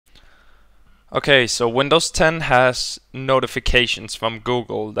Okay, so Windows 10 has notifications from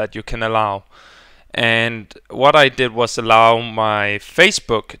Google that you can allow. And what I did was allow my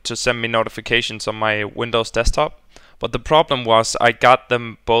Facebook to send me notifications on my Windows desktop. But the problem was I got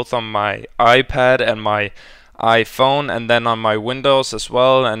them both on my iPad and my iPhone and then on my Windows as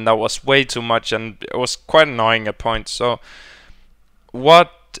well, and that was way too much and it was quite annoying at points. So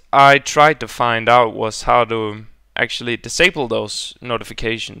what I tried to find out was how to actually disable those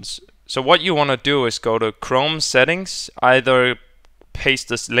notifications. So what you want to do is go to Chrome settings, either paste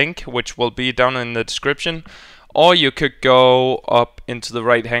this link, which will be down in the description, or you could go up into the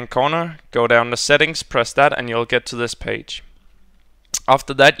right hand corner, go down to settings, press that, and you'll get to this page.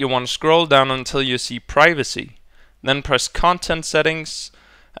 After that, you want to scroll down until you see privacy, then press content settings,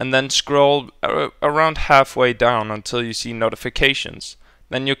 and then scroll around halfway down until you see notifications.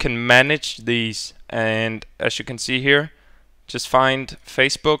 Then you can manage these, and as you can see here, just find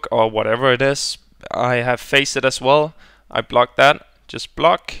Facebook or whatever it is. I have Face It as well. I block that. Just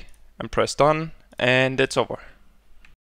block and press done, and it's over.